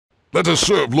Let us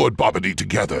serve Lord Babidi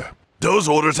together. Those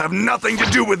orders have nothing to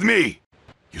do with me!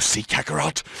 You see,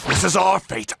 Kakarot? This is our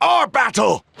fate, our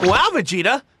battle! Wow,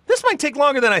 Vegeta! This might take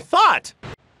longer than I thought!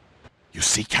 You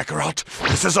see, Kakarot?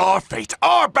 This is our fate,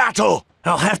 our battle!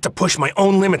 I'll have to push my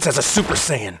own limits as a Super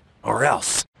Saiyan, or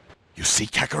else. You see,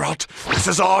 Kakarot? This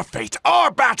is our fate,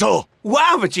 our battle!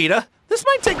 Wow, Vegeta! This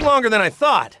might take longer than I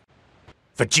thought.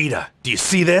 Vegeta, do you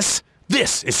see this?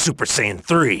 This is Super Saiyan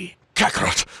 3.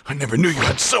 Kakarot, I never knew you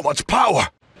had so much power!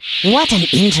 What an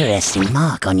interesting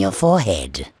mark on your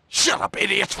forehead. Shut up,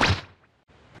 idiot!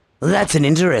 That's an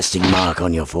interesting mark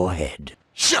on your forehead.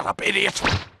 Shut up, idiot!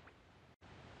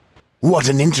 What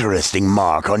an interesting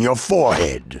mark on your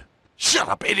forehead. Shut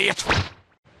up, idiot!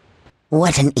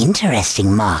 What an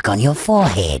interesting mark on your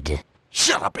forehead.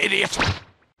 Shut up, idiot!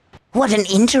 What an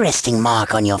interesting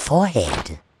mark on your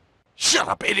forehead. Shut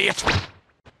up, idiot!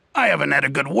 I haven't had a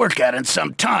good workout in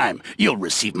some time. You'll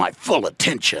receive my full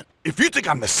attention. If you think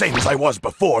I'm the same as I was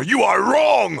before, you are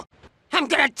wrong! I'm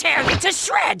gonna tear you to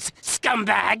shreds,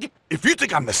 scumbag! If you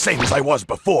think I'm the same as I was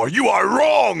before, you are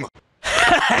wrong!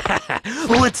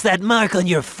 What's that mark on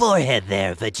your forehead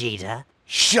there, Vegeta?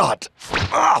 Shut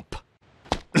up!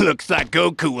 Looks like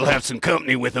Goku will have some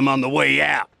company with him on the way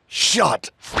out. Shut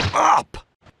up!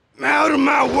 Out of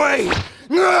my way!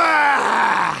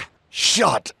 Ah!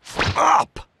 Shut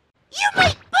up! You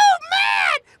make Boo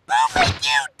mad! Boo make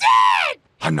you dead!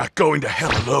 I'm not going to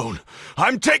hell alone.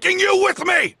 I'm taking you with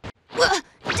me!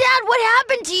 Dad, what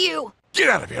happened to you? Get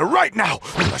out of here right now,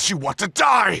 unless you want to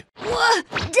die!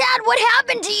 Dad, what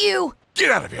happened to you?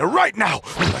 Get out of here right now,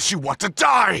 unless you want to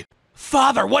die!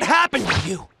 Father, what happened to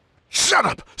you? Shut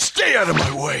up! Stay out of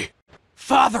my way!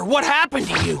 Father, what happened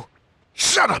to you?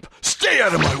 Shut up! Stay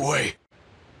out of my way!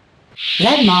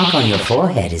 That mark on your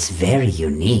forehead is very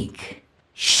unique.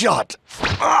 Shut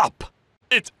up!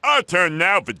 It's our turn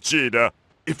now, Vegeta.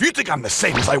 If you think I'm the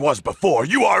same as I was before,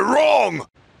 you are wrong!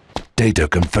 Data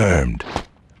confirmed.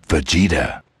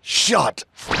 Vegeta. Shut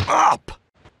up!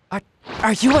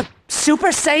 Are you a Super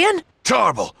Saiyan?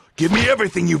 Tarble, give me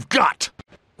everything you've got!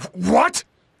 What?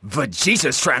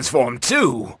 Vegeta's transformed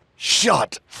too.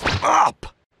 Shut up!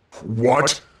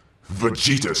 What?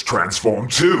 Vegeta's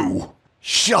transformed too.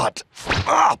 Shut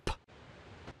up!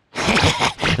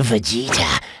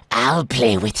 Vegeta, I'll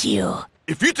play with you.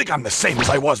 If you think I'm the same as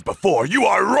I was before, you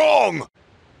are wrong!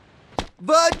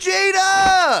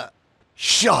 Vegeta!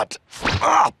 Shut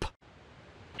up!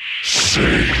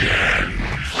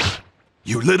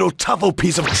 You little tuffle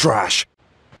piece of trash!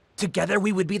 Together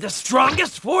we would be the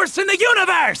strongest force in the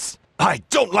universe! I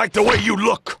don't like the way you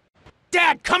look!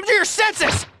 Dad, come to your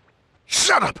senses!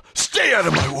 Shut up! Stay out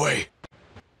of my way!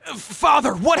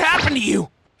 Father, what happened to you?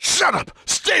 Shut up!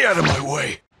 Stay out of my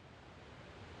way!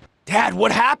 Dad,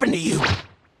 what happened to you?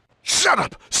 Shut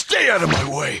up! Stay out of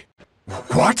my way!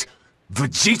 What?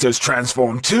 Vegeta's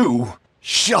transformed too.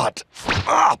 Shut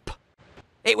up!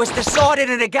 It was decided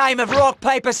in a game of rock,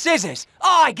 paper, scissors.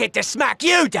 I get to smack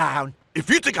you down. If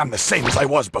you think I'm the same as I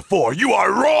was before, you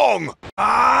are wrong!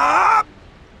 Ah!